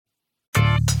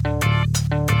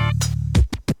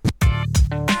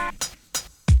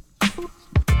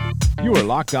You are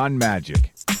Locked On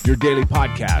Magic, your daily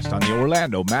podcast on the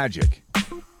Orlando Magic.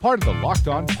 Part of the Locked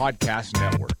On Podcast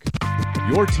Network,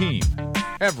 your team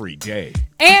every day.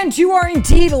 And you are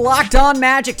indeed Locked On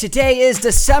Magic. Today is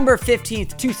December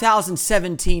 15th,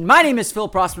 2017. My name is Phil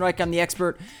Prospero. I'm the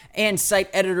expert and site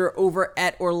editor over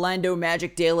at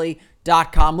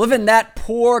OrlandoMagicDaily.com. Living that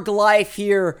porg life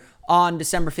here on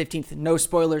December 15th. No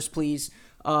spoilers, please.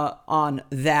 On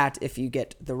that, if you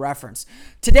get the reference.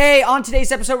 Today, on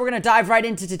today's episode, we're going to dive right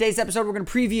into today's episode. We're going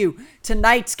to preview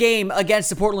tonight's game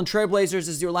against the Portland Trailblazers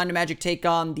as the Orlando Magic take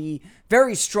on the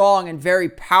very strong and very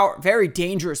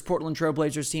dangerous Portland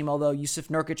Trailblazers team. Although Jusuf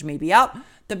Nurkic may be out,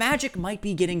 the Magic might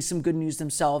be getting some good news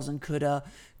themselves and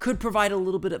could provide a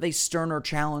little bit of a sterner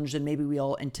challenge than maybe we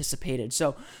all anticipated.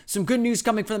 So some good news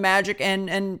coming for the Magic and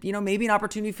maybe an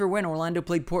opportunity for a win. Orlando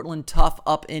played Portland tough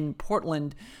up in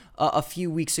Portland a few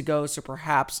weeks ago, so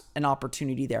perhaps an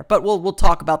opportunity there. But we'll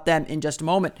talk about them in just a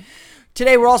moment.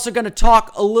 Today, we're also going to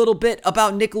talk a little bit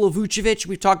about Nikola Vucevic.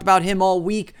 We've talked about him all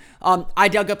week. I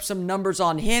dug up some numbers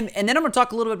on him, and then I'm going to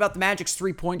talk a little bit about the Magic's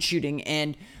three-point shooting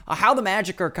and how the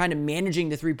Magic are kind of managing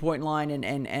the three-point line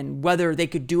and whether they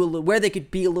could where they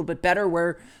could be a little bit better,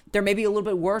 where they're maybe a little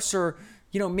bit worse, or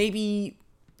maybe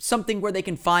something where they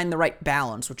can find the right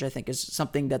balance, which I think is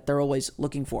something that they're always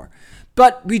looking for.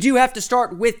 But we do have to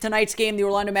start with tonight's game, the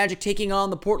Orlando Magic taking on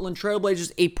the Portland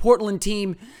Trailblazers, a Portland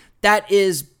team that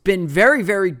has been very,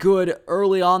 very good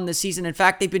early on this season. In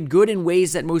fact, they've been good in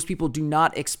ways that most people do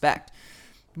not expect.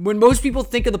 When most people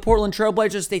think of the Portland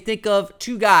Trailblazers, they think of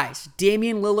two guys,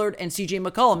 Damian Lillard and CJ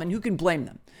McCollum, and who can blame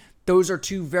them? Those are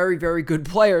two very, very good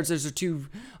players. Those are two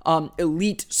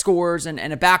elite scorers and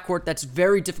a backcourt that's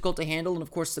very difficult to handle. And, of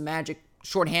course, the Magic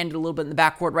shorthanded a little bit in the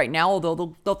backcourt right now,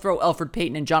 although they'll throw Elfrid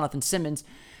Payton and Jonathan Simmons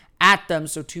at them,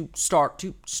 so two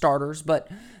starters. But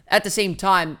at the same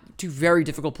time, two very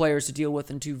difficult players to deal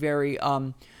with and two very,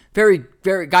 very,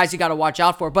 very guys you got to watch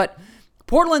out for. But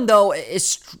Portland, though,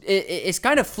 is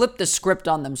kind of flipped the script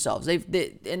on themselves.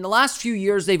 In the last few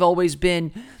years, they've always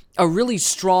been a really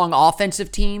strong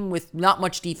offensive team with not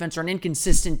much defense, or an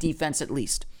inconsistent defense at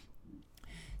least.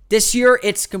 This year,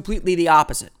 it's completely the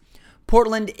opposite.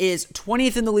 Portland is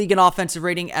 20th in the league in offensive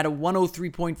rating at a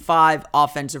 103.5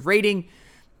 offensive rating.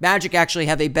 Magic actually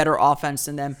have a better offense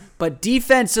than them, but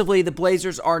defensively, the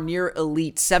Blazers are near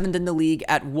elite, 7th in the league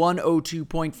at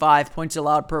 102.5 points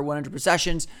allowed per 100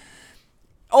 possessions.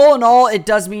 All in all, it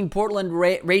does mean Portland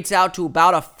rates out to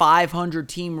about a 500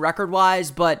 team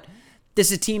record-wise, but this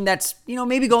is a team that's,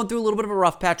 maybe going through a little bit of a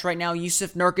rough patch right now.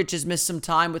 Jusuf Nurkic has missed some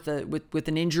time with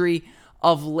an injury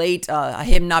of late.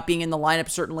 Him not being in the lineup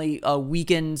certainly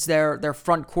weakens their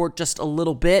front court just a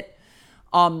little bit.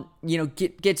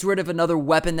 Gets rid of another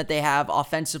weapon that they have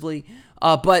offensively.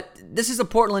 But this is a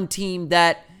Portland team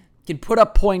that can put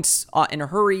up points in a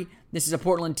hurry. This is a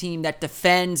Portland team that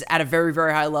defends at a very,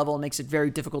 very high level and makes it very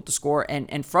difficult to score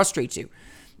and frustrates you.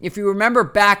 If you remember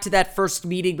back to that first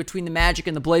meeting between the Magic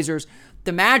and the Blazers,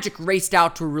 the Magic raced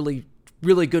out to a really,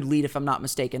 really good lead, if I'm not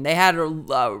mistaken. They had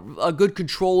a good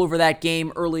control over that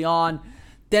game early on.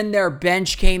 Then their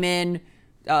bench came in.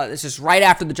 This is right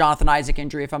after the Jonathan Isaac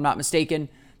injury, if I'm not mistaken.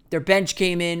 Their bench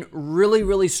came in, really,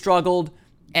 really struggled,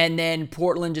 and then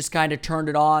Portland just kind of turned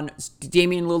it on.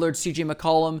 Damian Lillard, CJ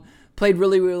McCollum played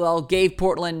really, really well, gave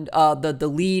Portland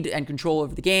the lead and control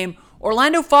over the game.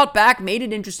 Orlando fought back, made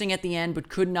it interesting at the end, but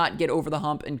could not get over the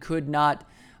hump and could not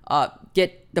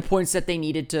get the points that they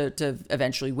needed to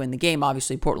eventually win the game.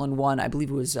 Obviously, Portland won. I believe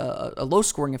it was a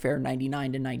low-scoring affair,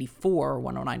 99-94, or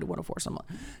 109-104,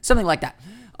 something like that.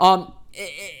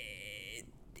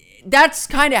 That's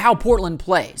kind of how Portland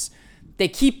plays. They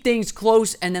keep things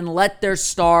close and then let their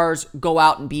stars go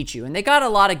out and beat you. And they got a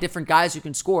lot of different guys who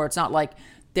can score. It's not like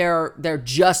they're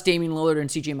just Damian Lillard and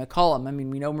CJ McCollum. I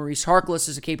mean, we know Maurice Harkless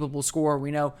is a capable scorer.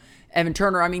 We know Evan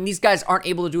Turner. I mean, these guys aren't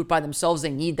able to do it by themselves.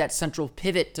 They need that central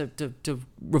pivot to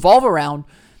revolve around.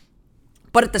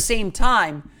 But at the same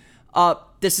time,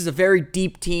 this is a very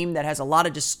deep team that has a lot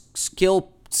of just skill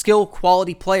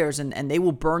quality players, and they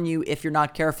will burn you if you're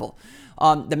not careful.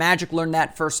 The Magic learned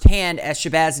that firsthand, as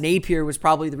Shabazz Napier was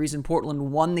probably the reason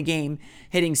Portland won the game,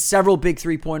 hitting several big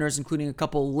three-pointers, including a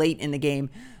couple late in the game,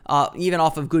 even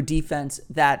off of good defense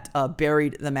that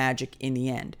buried the Magic in the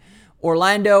end.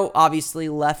 Orlando obviously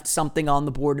left something on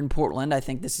the board in Portland. I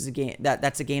think this is a game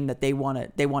that's a game that they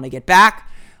want to get back,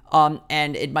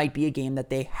 and it might be a game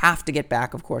that they have to get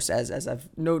back. Of course, as I've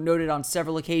noted on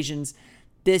several occasions,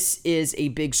 this is a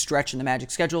big stretch in the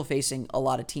Magic schedule, facing a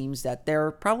lot of teams that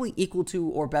they're probably equal to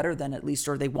or better than, at least,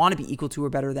 or they want to be equal to or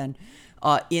better than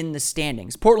in the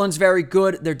standings. Portland's very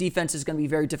good. Their defense is going to be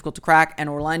very difficult to crack, and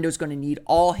Orlando's going to need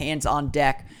all hands on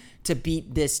deck to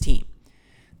beat this team.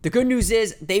 The good news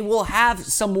is they will have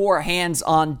some more hands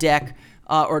on deck,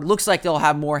 or it looks like they'll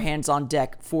have more hands on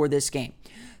deck for this game.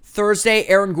 Thursday,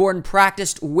 Aaron Gordon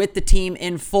practiced with the team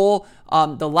in full.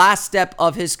 The last step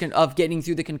of getting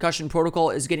through the concussion protocol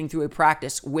is getting through a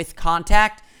practice with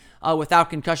contact, without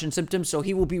concussion symptoms. So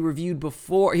he will be reviewed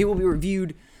before. He will be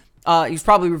reviewed. He's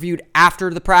probably reviewed after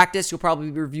the practice. He'll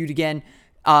probably be reviewed again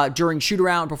during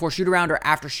shoot-around, before shoot-around, or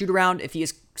after shoot-around. If he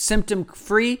is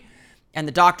symptom-free and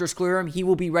the doctors clear him, he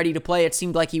will be ready to play. It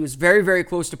seemed like he was very, very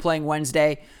close to playing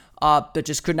Wednesday, but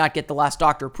just could not get the last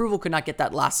doctor approval, could not get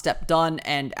that last step done,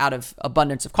 and out of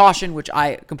abundance of caution, which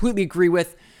I completely agree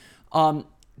with, the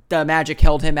Magic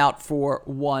held him out for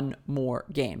one more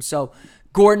game. So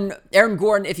Aaron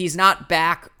Gordon, if he's not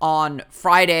back on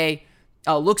Friday,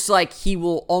 looks like he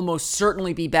will almost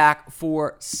certainly be back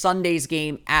for Sunday's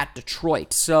game at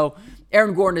Detroit. So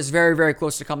Aaron Gordon is very, very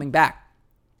close to coming back.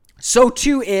 So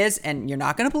too is, and you're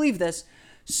not going to believe this,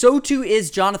 so too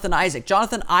is Jonathan Isaac.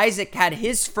 Jonathan Isaac had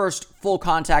his first full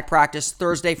contact practice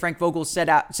Thursday. Frank Vogel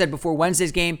said before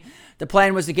Wednesday's game, the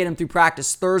plan was to get him through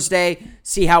practice Thursday,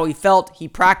 see how he felt. He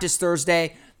practiced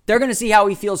Thursday. They're going to see how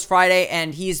he feels Friday,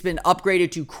 and he's been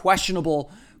upgraded to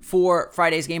questionable for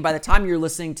Friday's game. By the time you're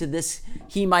listening to this,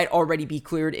 he might already be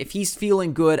cleared. If he's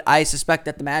feeling good, I suspect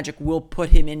that the Magic will put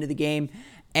him into the game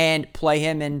and play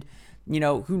him, and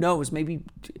who knows, maybe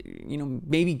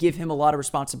give him a lot of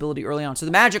responsibility early on. So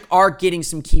the Magic are getting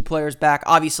some key players back.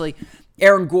 Obviously,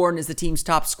 Aaron Gordon is the team's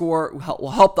top scorer,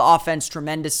 will help the offense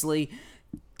tremendously,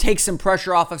 take some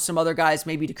pressure off of some other guys,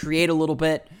 maybe to create a little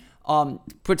bit,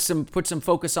 put some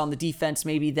focus on the defense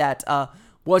maybe that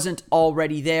wasn't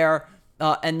already there.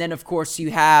 And then, of course,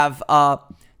 you have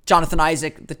Jonathan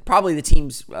Isaac, probably the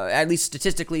team's, at least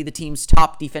statistically, the team's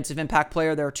top defensive impact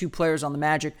player. There are two players on the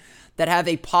Magic that have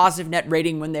a positive net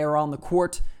rating when they are on the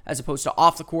court as opposed to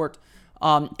off the court,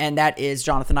 and that is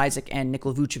Jonathan Isaac and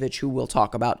Nikola Vucevic, who we'll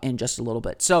talk about in just a little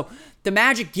bit. So the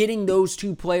Magic getting those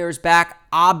two players back,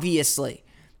 obviously,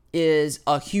 is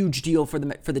a huge deal for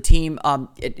the team.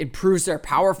 It improves their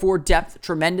power forward depth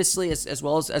tremendously, as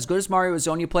well as good as Mario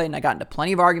Hezonja played. And I got into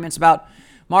plenty of arguments about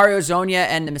Mario Hezonja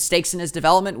and the mistakes in his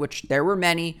development, which there were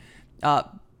many,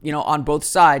 on both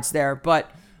sides there. But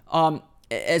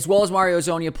as well as Mario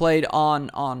Hezonja played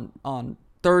on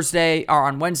Thursday or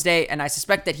on Wednesday, and I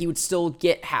suspect that he would still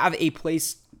have a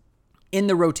place in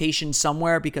the rotation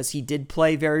somewhere because he did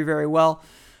play very, very well.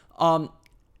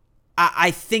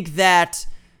 I think that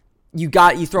you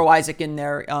throw Isaac in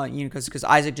there, because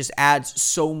Isaac just adds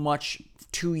so much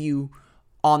to you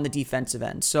on the defensive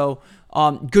end. So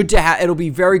good to have. It'll be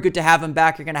very good to have him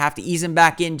back. You're going to have to ease him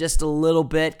back in just a little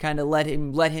bit, kind of let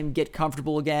him get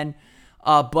comfortable again.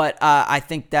 But I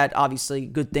think that obviously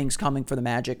good things coming for the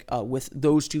Magic with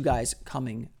those two guys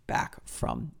coming back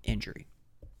from injury.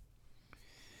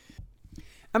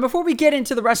 And before we get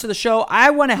into the rest of the show,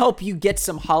 I want to help you get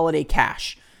some holiday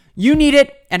cash. You need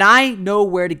it, and I know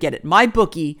where to get it.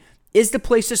 MyBookie is the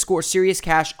place to score serious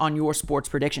cash on your sports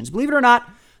predictions. Believe it or not,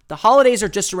 the holidays are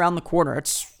just around the corner.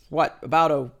 It's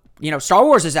Star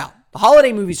Wars is out. The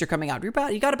holiday movies are coming out. You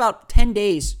got about 10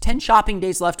 shopping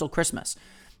days left till Christmas.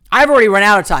 I've already run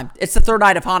out of time. It's the third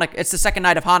night of Hanukkah. It's the second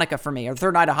night of Hanukkah for me, or the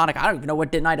third night of Hanukkah. I don't even know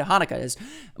what night of Hanukkah is.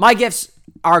 My gifts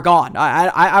are gone.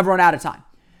 I've run out of time.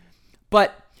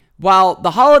 But while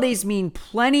the holidays mean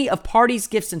plenty of parties,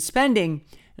 gifts, and spending,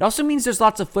 it also means there's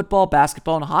lots of football,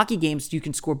 basketball, and hockey games you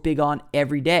can score big on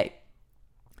every day.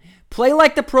 Play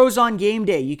like the pros on game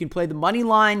day. You can play the money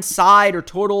line, side, or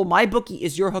total. MyBookie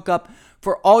is your hookup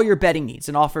for all your betting needs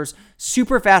and offers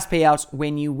super fast payouts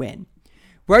when you win.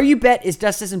 Where you bet is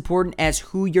just as important as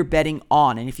who you're betting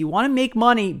on. And if you want to make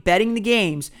money betting the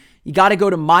games, you got to go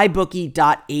to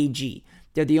mybookie.ag.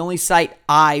 They're the only site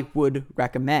I would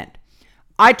recommend.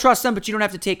 I trust them, but you don't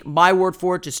have to take my word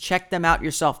for it. Just check them out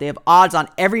yourself. They have odds on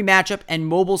every matchup and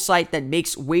mobile site that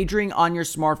makes wagering on your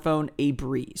smartphone a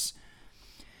breeze.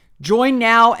 Join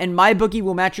now, and MyBookie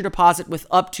will match your deposit with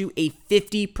up to a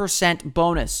 50%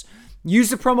 bonus. Use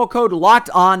the promo code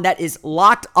LOCKEDON, that is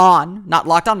locked on, not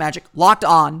locked on magic, locked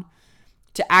on,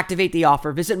 to activate the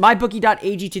offer. Visit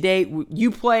mybookie.ag today.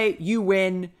 You play, you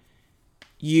win,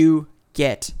 you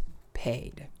get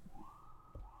paid.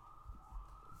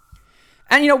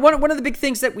 And, one of the big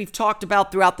things that we've talked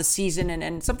about throughout the season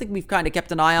and something we've kind of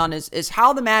kept an eye on is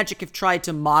how the Magic have tried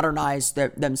to modernize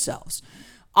themselves.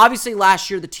 Obviously, last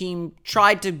year, the team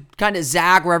tried to kind of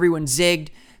zag where everyone zigged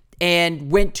and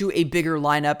went to a bigger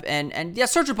lineup. And yeah,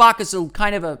 Serge Ibaka is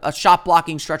kind of a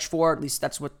shot-blocking stretch forward. At least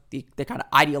that's what they kind of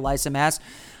idealize him as.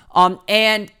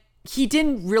 And he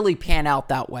didn't really pan out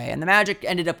that way. And the Magic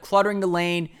ended up cluttering the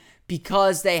lane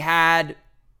because they had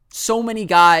so many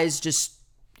guys just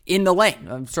in the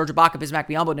lane. Serge Ibaka, Bismack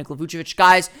Biyombo, Nikola Vucevic,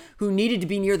 guys who needed to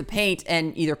be near the paint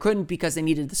and either couldn't because they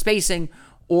needed the spacing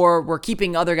or were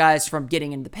keeping other guys from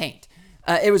getting in the paint.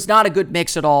 It was not a good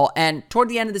mix at all. And toward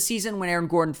the end of the season, when Aaron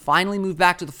Gordon finally moved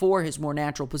back to the 4, his more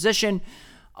natural position,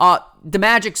 the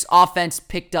Magic's offense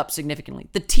picked up significantly.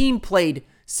 The team played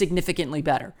significantly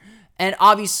better. And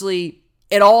obviously,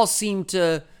 it all seemed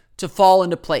to fall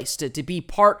into place, to be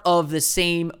part of the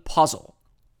same puzzle.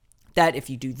 That if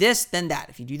you do this, then that.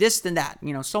 If you do this, then that.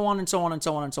 So on and so on and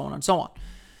so on and so on and so on.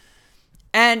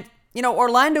 And,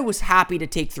 Orlando was happy to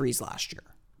take threes last year.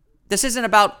 This isn't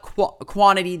about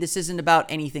quantity. This isn't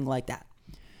about anything like that.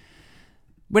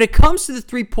 When it comes to the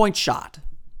three-point shot,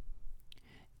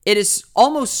 it is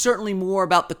almost certainly more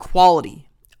about the quality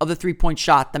of the three-point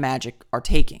shot the Magic are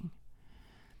taking.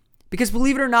 Because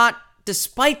believe it or not,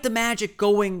 despite the Magic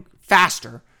going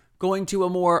faster, going to a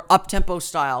more up-tempo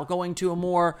style, going to a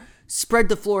more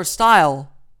spread-the-floor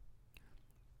style,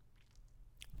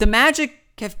 the Magic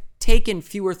have taken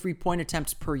fewer three-point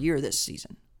attempts per year this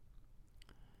season.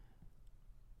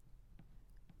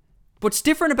 What's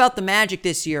different about the Magic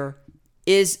this year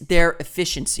is their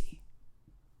efficiency.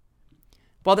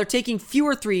 While they're taking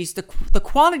fewer threes, the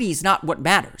quantity is not what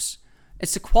matters.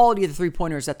 It's the quality of the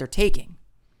three-pointers that they're taking.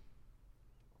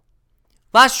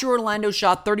 Last year, Orlando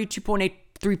shot 32.8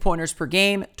 three-pointers per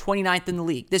game, 29th in the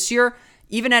league. This year,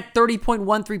 even at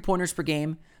 30.1 three-pointers per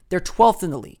game, they're 12th in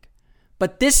the league.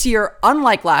 But this year,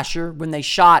 unlike last year, when they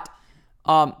shot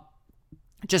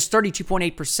just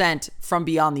 32.8% from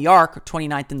beyond the arc,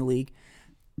 29th in the league,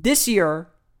 this year,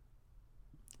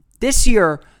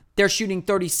 they're shooting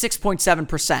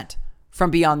 36.7%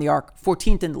 from beyond the arc,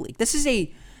 14th in the league. This is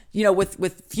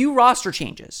with few roster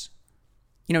changes.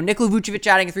 Nikola Vucevic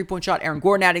adding a three-point shot, Aaron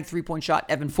Gordon adding a three-point shot,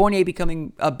 Evan Fournier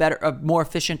becoming a more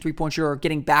efficient three-point shooter,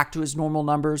 getting back to his normal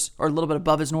numbers, or a little bit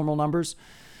above his normal numbers.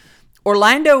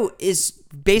 Orlando is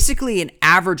basically an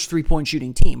average three-point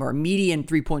shooting team, or a median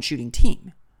three-point shooting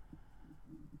team.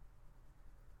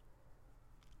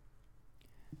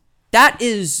 That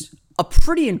is a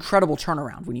pretty incredible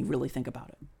turnaround when you really think about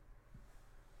it.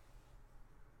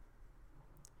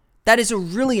 That is a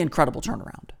really incredible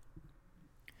turnaround.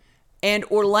 And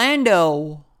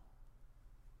Orlando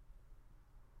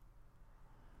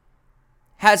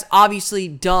has obviously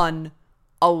done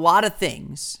a lot of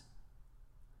things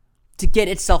to get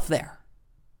itself there.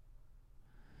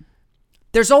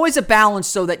 There's always a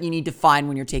balance, though, that you need to find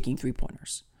when you're taking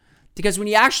three-pointers. Because when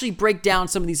you actually break down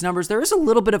some of these numbers, there is a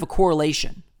little bit of a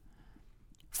correlation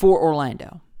for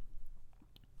Orlando.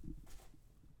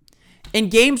 In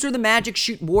games where the Magic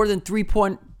shoot more than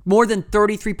 30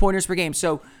 three-pointers per game,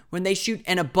 so when they shoot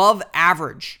an above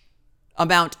average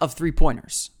amount of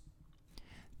three-pointers,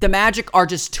 the Magic are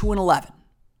just 2-11.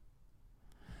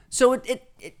 So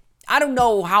I don't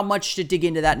know how much to dig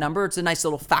into that number. It's a nice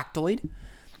little factoid.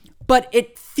 But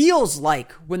it feels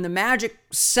like when the Magic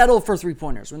settle for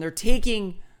three-pointers, when they're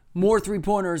taking more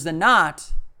three-pointers than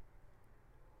not,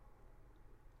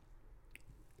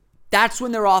 that's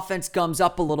when their offense gums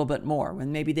up a little bit more,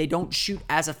 when maybe they don't shoot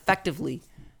as effectively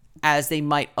as they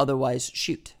might otherwise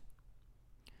shoot.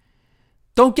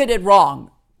 Don't get it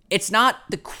wrong. It's not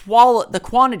the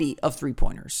quantity of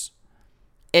three-pointers.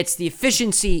 It's the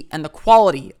efficiency and the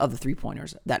quality of the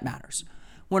three-pointers that matters.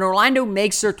 When Orlando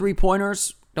makes their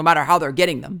three-pointers, no matter how they're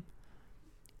getting them,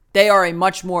 they are a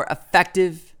much more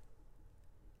effective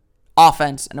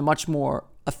offense and a much more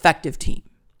effective team.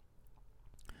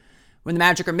 When the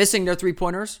Magic are missing their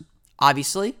three-pointers,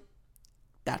 obviously,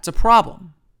 that's a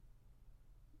problem.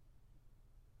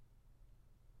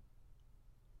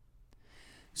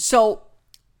 So,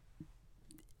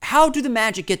 how do the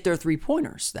Magic get their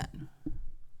three-pointers then?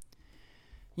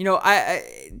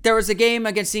 There was a game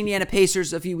against the Indiana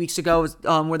Pacers a few weeks ago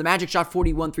where the Magic shot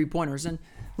 41 three-pointers. And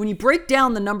when you break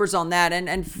down the numbers on that, and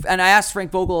I asked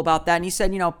Frank Vogel about that, and he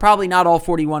said, probably not all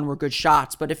 41 were good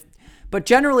shots, but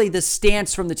generally the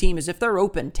stance from the team is if they're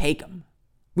open, take them.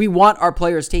 We want our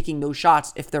players taking those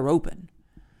shots if they're open.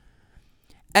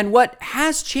 And what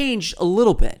has changed a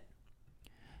little bit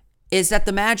is that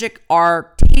the Magic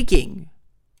are taking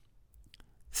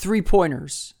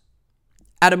three-pointers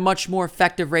at a much more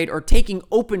effective rate, or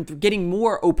getting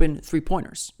more open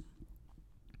three-pointers.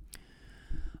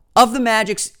 Of the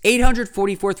Magic's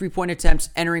 844 three-point attempts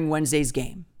entering Wednesday's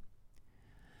game,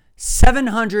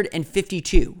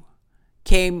 752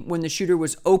 came when the shooter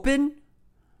was open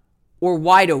or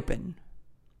wide open,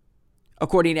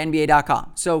 according to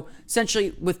NBA.com. So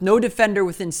essentially, with no defender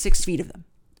within 6 feet of them.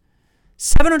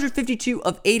 752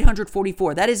 of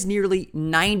 844. That is nearly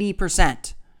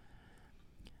 90%.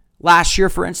 Last year,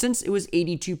 for instance, it was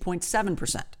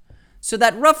 82.7%. So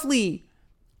that roughly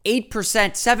 8%,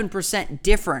 7%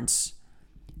 difference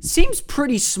seems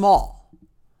pretty small.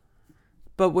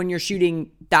 But when you're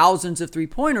shooting thousands of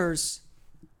three-pointers,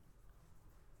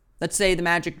 let's say the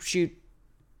Magic shoot,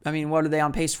 what are they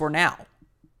on pace for now?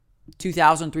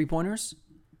 2,000 three-pointers?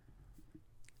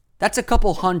 That's a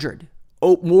couple hundred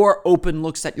more open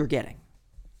looks that you're getting.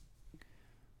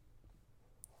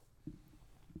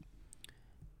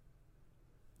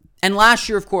 And last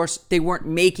year, of course, they weren't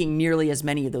making nearly as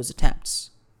many of those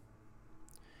attempts.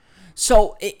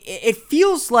 So it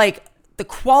feels like the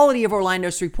quality of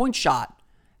Orlando's three-point shot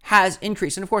has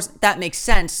increased. And of course, that makes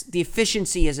sense. The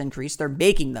efficiency has increased. They're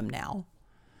making them now.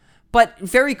 But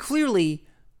very clearly,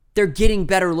 they're getting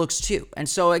better looks too. And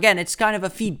so again, it's kind of a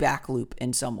feedback loop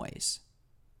in some ways.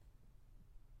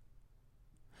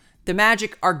 The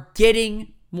Magic are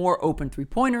getting more open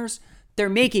three-pointers. They're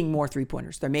making more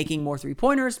three-pointers. They're making more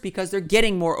three-pointers because they're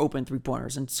getting more open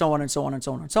three-pointers, and so on and so on and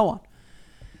so on and so on.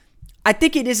 I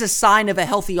think it is a sign of a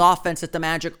healthy offense that the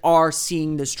Magic are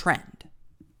seeing this trend.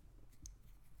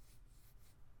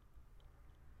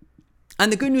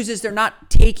 And the good news is they're not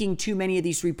taking too many of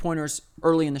these three-pointers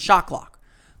early in the shot clock.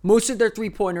 Most of their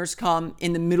three-pointers come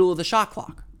in the middle of the shot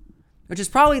clock, which is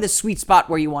probably the sweet spot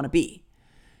where you want to be.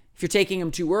 If you're taking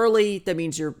them too early, that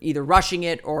means you're either rushing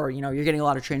it or, you're getting a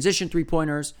lot of transition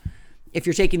three-pointers. If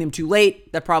you're taking them too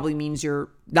late, that probably means you're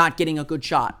not getting a good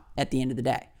shot at the end of the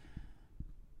day.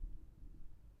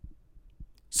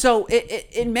 So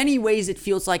in many ways, it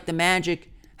feels like the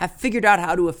Magic have figured out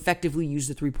how to effectively use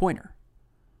the three-pointer.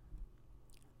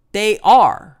 They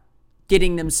are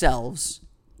getting themselves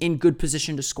in good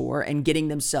position to score and getting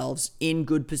themselves in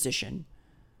good position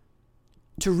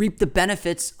to reap the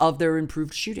benefits of their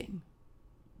improved shooting.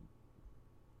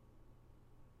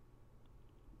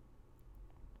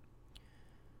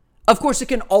 Of course, it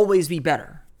can always be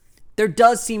better. There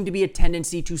does seem to be a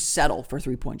tendency to settle for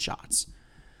three-point shots.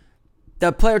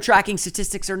 The player tracking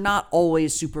statistics are not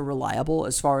always super reliable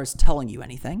as far as telling you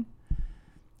anything.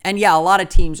 And yeah, a lot of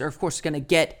teams are, of course, going to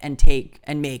get and take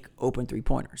and make open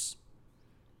three-pointers.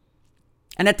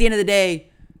 And at the end of the day,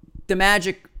 the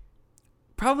Magic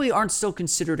probably aren't still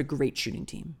considered a great shooting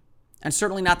team. And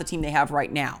certainly not the team they have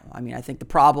right now. I think the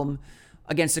problem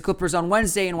against the Clippers on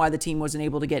Wednesday and why the team wasn't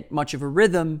able to get much of a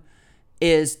rhythm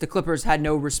is the Clippers had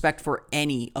no respect for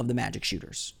any of the Magic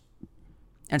shooters.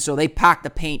 And so they packed the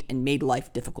paint and made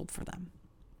life difficult for them.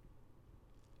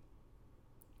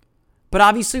 But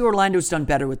obviously Orlando's done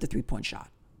better with the three-point shot.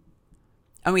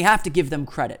 And we have to give them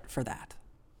credit for that.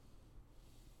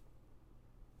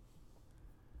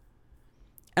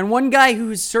 And one guy who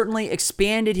has certainly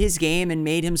expanded his game and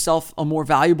made himself a more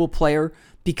valuable player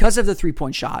because of the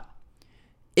three-point shot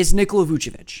is Nikola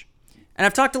Vucevic. And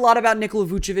I've talked a lot about Nikola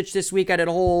Vucevic this week. I did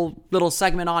a whole little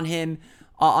segment on him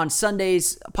on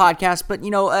Sunday's podcast. But,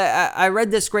 I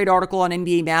read this great article on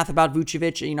NBA Math about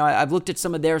Vucevic. I've looked at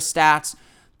some of their stats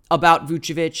about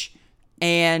Vucevic,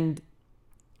 and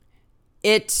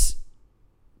it's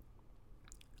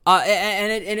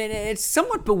it's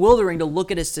somewhat bewildering to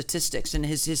look at his statistics and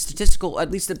his statistical,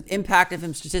 at least the impact of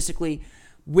him statistically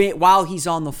while he's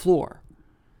on the floor.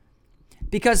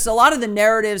 Because a lot of the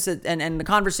narratives and the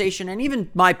conversation and even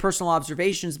my personal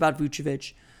observations about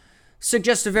Vucevic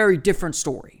suggest a very different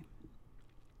story.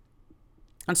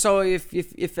 And so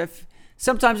if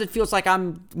sometimes it feels like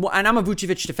I'm a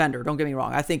Vucevic defender, don't get me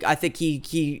wrong. I think he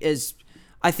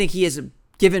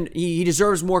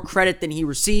deserves more credit than he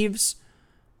receives.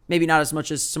 Maybe not as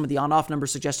much as some of the on-off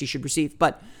numbers suggest he should receive,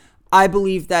 but I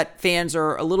believe that fans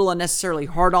are a little unnecessarily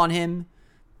hard on him.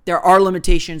 There are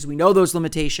limitations. We know those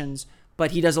limitations,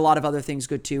 but he does a lot of other things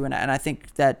good too. And I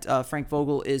think that Frank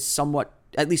Vogel is somewhat,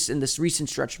 at least in this recent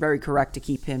stretch, very correct to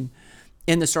keep him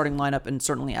in the starting lineup and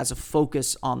certainly as a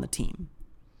focus on the team.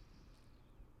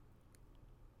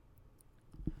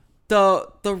 The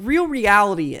real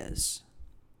reality is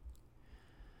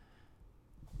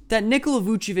that Nikola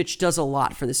Vucevic does a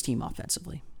lot for this team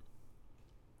offensively.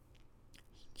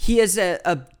 He is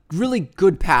a really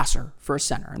good passer for a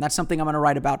center, and that's something I'm going to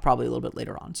write about probably a little bit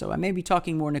later on. So I may be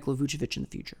talking more Nikola Vucevic in the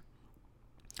future.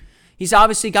 He's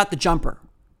obviously got the jumper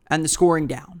and the scoring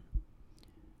down.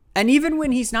 And even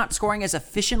when he's not scoring as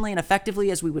efficiently and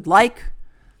effectively as we would like,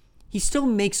 he still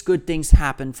makes good things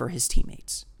happen for his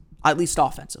teammates, at least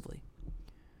offensively.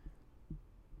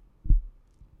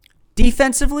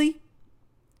 Defensively,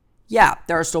 yeah,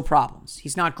 there are still problems.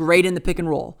 He's not great in the pick and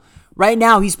roll. Right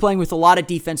now, he's playing with a lot of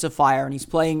defensive fire, and he's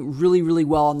playing really, really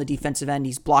well on the defensive end.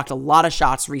 He's blocked a lot of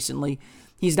shots recently.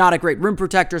 He's not a great rim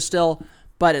protector still,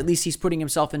 but at least he's putting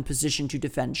himself in position to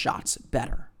defend shots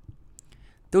better.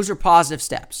 Those are positive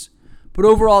steps. But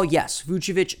overall, yes,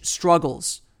 Vucevic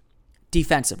struggles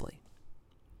defensively.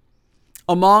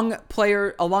 Among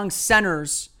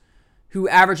centers who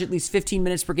average at least 15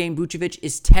 minutes per game, Vucevic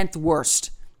is 10th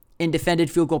worst in defended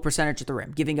field goal percentage at the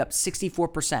rim, giving up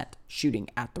 64% shooting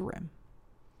at the rim.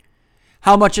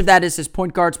 How much of that is his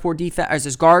point guards' poor defense, or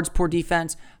his guards' poor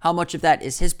defense? How much of that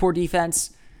is his poor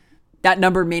defense? That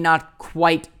number may not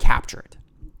quite capture it.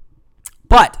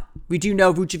 But we do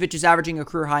know Vucevic is averaging a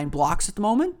career high in blocks at the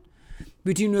moment.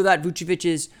 We do know that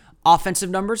Vucevic's offensive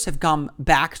numbers have come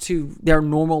back to their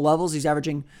normal levels. He's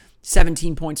averaging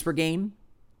 17 points per game,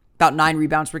 about 9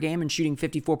 rebounds per game, and shooting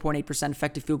 54.8%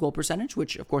 effective field goal percentage,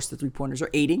 which, of course, the three-pointers are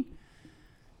aiding.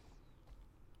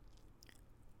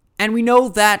 And we know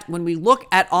that when we look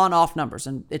at on-off numbers,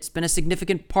 and it's been a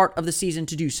significant part of the season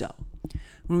to do so,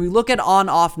 when we look at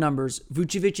on-off numbers,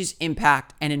 Vucevic's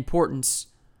impact and importance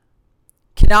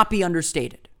cannot be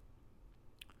understated.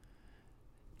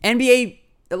 NBA,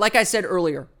 like I said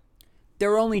earlier,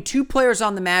 there are only 2 players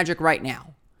on the Magic right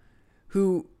now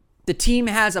who the team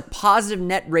has a positive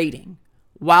net rating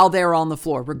while they're on the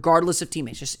floor, regardless of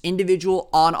teammates, just individual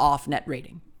on-off net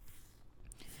rating.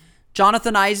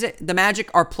 Jonathan Isaac, the Magic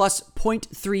are plus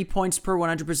 0.3 points per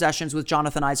 100 possessions with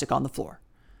Jonathan Isaac on the floor.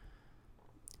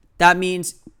 That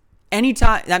means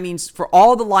for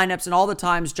all the lineups and all the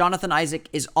times Jonathan Isaac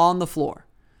is on the floor,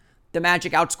 the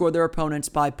Magic outscore their opponents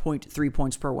by 0.3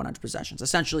 points per 100 possessions,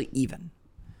 essentially even.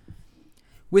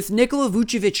 With Nikola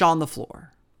Vucevic on the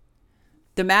floor,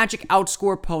 the Magic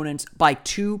outscore opponents by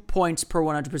 2 points per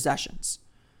 100 possessions.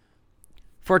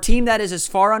 For a team that is as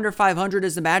far under 500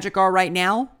 as the Magic are right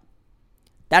now,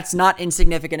 that's not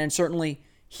insignificant, and certainly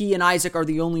he and Isaac are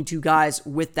the only 2 guys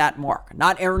with that mark.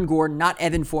 Not Aaron Gordon, not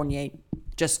Evan Fournier,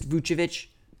 just Vucevic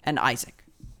and Isaac.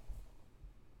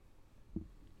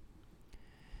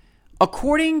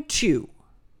 According to,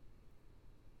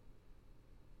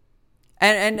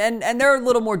 and there are a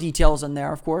little more details in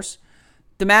there, of course,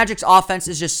 the Magic's offense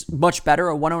is just much better,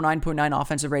 a 109.9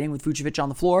 offensive rating with Vucevic on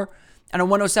the floor, and a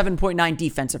 107.9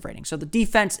 defensive rating. So the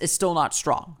defense is still not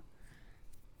strong.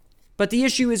 But the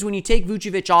issue is when you take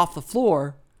Vucevic off the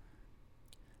floor,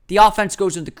 the offense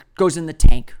goes in the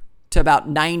tank to about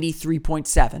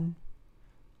 93.7.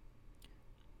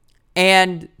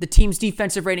 And the team's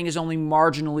defensive rating is only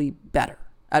marginally better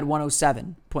at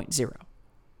 107.0.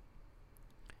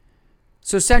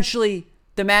 So essentially,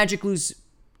 the Magic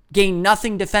gain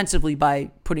nothing defensively by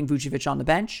putting Vucevic on the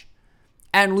bench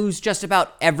and lose just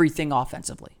about everything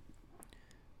offensively.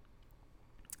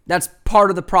 That's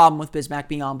part of the problem with Bismack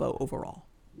Biyombo overall,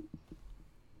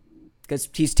 because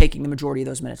he's taking the majority of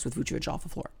those minutes with Vucevic off the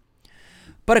floor.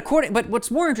 But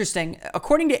what's more interesting,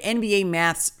 according to NBA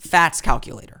Math's FATS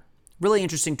calculator, really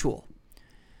interesting tool,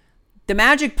 the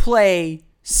Magic play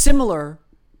similar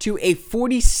to a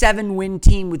 47-win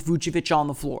team with Vucevic on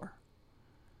the floor.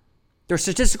 Their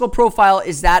statistical profile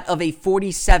is that of a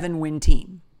 47-win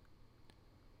team.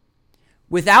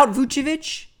 Without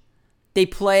Vucevic, they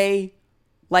play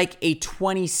like a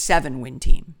 27-win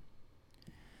team.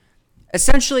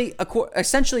 Essentially,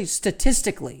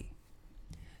 statistically,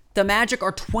 the Magic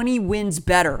are 20 wins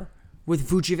better with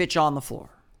Vucevic on the floor.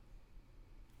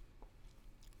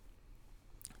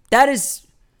 That is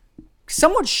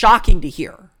somewhat shocking to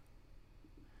hear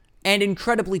and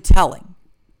incredibly telling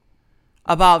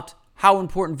about how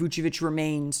important Vucevic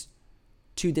remains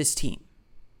to this team.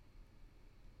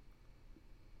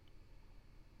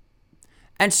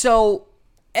 And so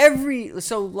a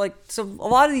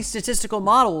lot of these statistical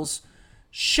models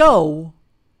show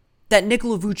that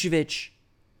Nikola Vucevic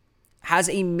has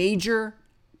a major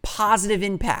positive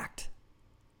impact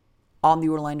on the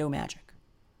Orlando Magic.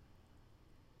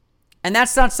 And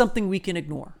that's not something we can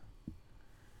ignore.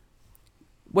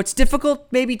 What's difficult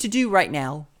maybe to do right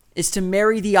now is to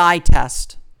marry the eye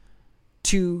test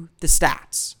to the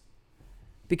stats,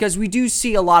 because we do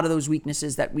see a lot of those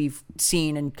weaknesses that we've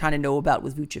seen and kind of know about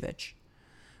with Vucevic.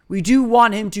 We do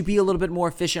want him to be a little bit more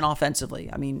efficient offensively.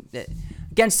 I mean,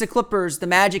 against the Clippers, the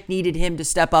Magic needed him to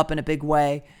step up in a big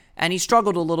way, and he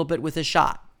struggled a little bit with his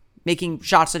shot, making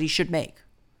shots that he should make.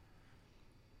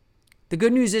 The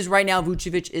good news is right now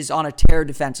Vucevic is on a tear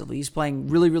defensively. He's playing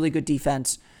really, really good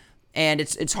defense, and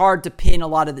it's hard to pin a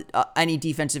lot of any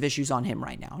defensive issues on him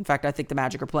right now. In fact, I think the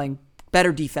Magic are playing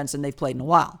better defense than they've played in a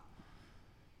while.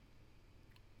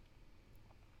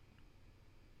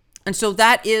 And so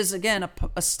that is, again,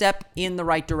 a step in the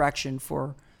right direction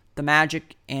for the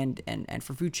Magic and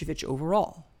for Vucevic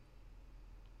overall.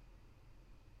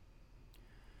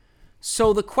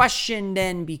 So the question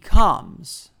then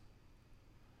becomes,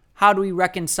 how do we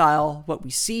reconcile what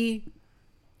we see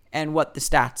and what the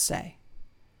stats say?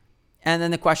 And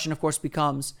then the question, of course,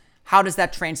 becomes, how does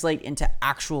that translate into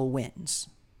actual wins?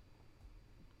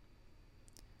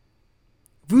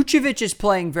 Vucevic is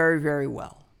playing very, very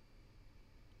well.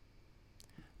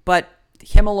 But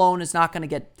him alone is not going to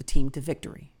get the team to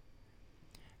victory.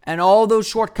 And all those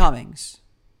shortcomings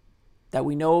that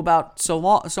we know about so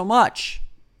much,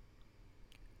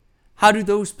 how do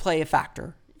those play a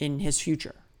factor in his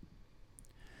future?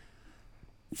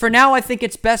 For now, I think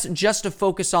it's best just to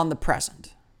focus on the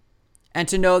present and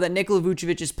to know that Nikola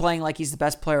Vucevic is playing like he's the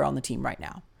best player on the team right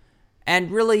now.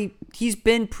 And really, he's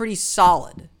been pretty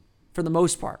solid for the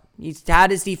most part. He's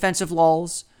had his defensive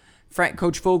lulls.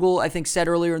 Coach Vogel, I think, said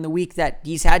earlier in the week that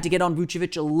he's had to get on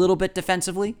Vucevic a little bit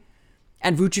defensively,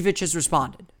 and Vucevic has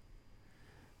responded.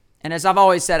 And as I've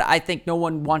always said, I think no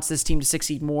one wants this team to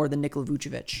succeed more than Nikola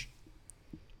Vucevic.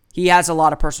 He has a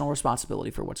lot of personal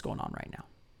responsibility for what's going on right now.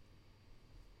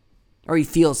 Or he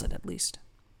feels it, at least.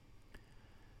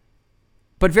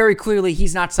 But very clearly,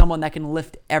 he's not someone that can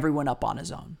lift everyone up on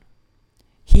his own.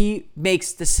 He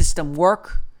makes the system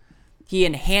work. He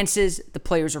enhances the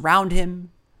players around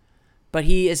him. But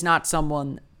he is not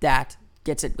someone that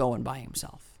gets it going by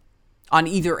himself on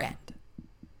either end.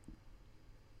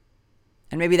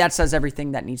 And maybe that says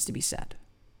everything that needs to be said.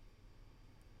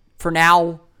 For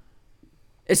now,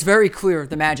 it's very clear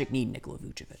the Magic need Nikola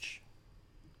Vucevic.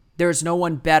 There is no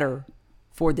one better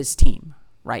for this team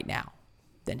right now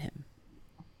than him.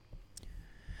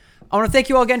 I want to thank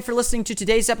you all again for listening to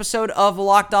today's episode of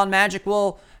Locked On Magic.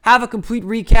 We'll have a complete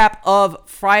recap of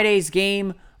Friday's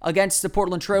game against the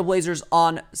Portland Trailblazers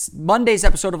on Monday's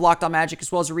episode of Locked On Magic,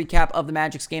 as well as a recap of the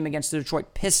Magic's game against the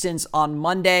Detroit Pistons on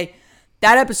Monday.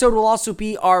 That episode will also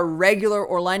be our regular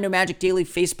Orlando Magic Daily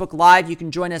Facebook Live. You can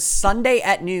join us Sunday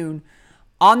at noon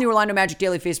on the Orlando Magic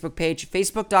Daily Facebook page,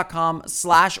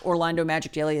 facebook.com/Orlando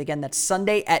Magic Daily. Again, that's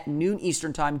Sunday at noon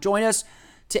Eastern Time. Join us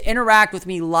to interact with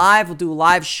me live. We'll do a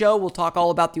live show. We'll talk all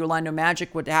about the Orlando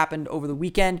Magic, what happened over the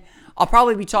weekend. I'll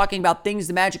probably be talking about things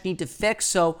the Magic need to fix,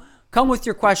 so come with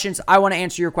your questions. I want to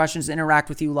answer your questions and interact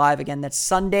with you live. Again, that's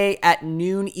Sunday at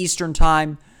noon Eastern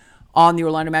Time on the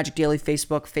Orlando Magic Daily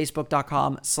Facebook,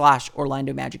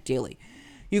 facebook.com/Orlando Magic Daily.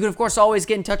 You can, of course, always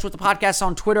get in touch with the podcast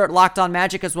on Twitter at Locked On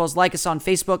Magic, as well as like us on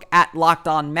Facebook at Locked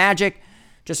On Magic.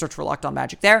 Just search for Locked On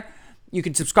Magic there. You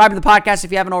can subscribe to the podcast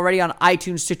if you haven't already on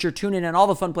iTunes, Stitcher, TuneIn, and all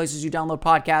the fun places you download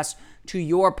podcasts to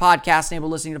your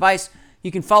podcast-enabled listening device.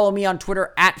 You can follow me on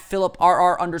Twitter at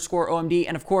PhilipRR_OMD.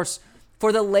 And, of course,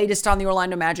 for the latest on the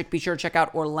Orlando Magic, be sure to check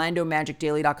out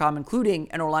OrlandoMagicDaily.com,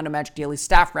 including an Orlando Magic Daily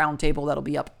staff roundtable that'll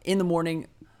be up in the morning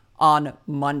on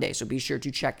Monday. So be sure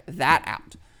to check that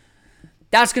out.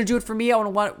 That's going to do it for me. I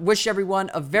want to wish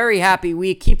everyone a very happy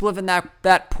week. Keep living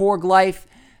that Porg life.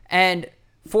 And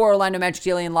for Orlando Magic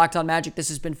Daily and Locked On Magic, this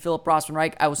has been Philip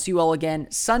Rossman-Reich. I will see you all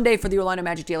again Sunday for the Orlando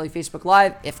Magic Daily Facebook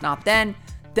Live. If not then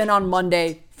on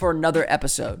Monday for another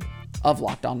episode of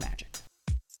Locked On Magic.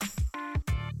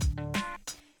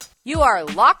 You are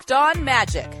Locked On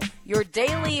Magic, your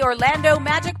daily Orlando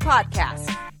Magic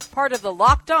podcast, part of the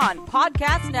Locked On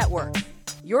Podcast Network,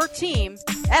 your team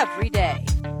every day.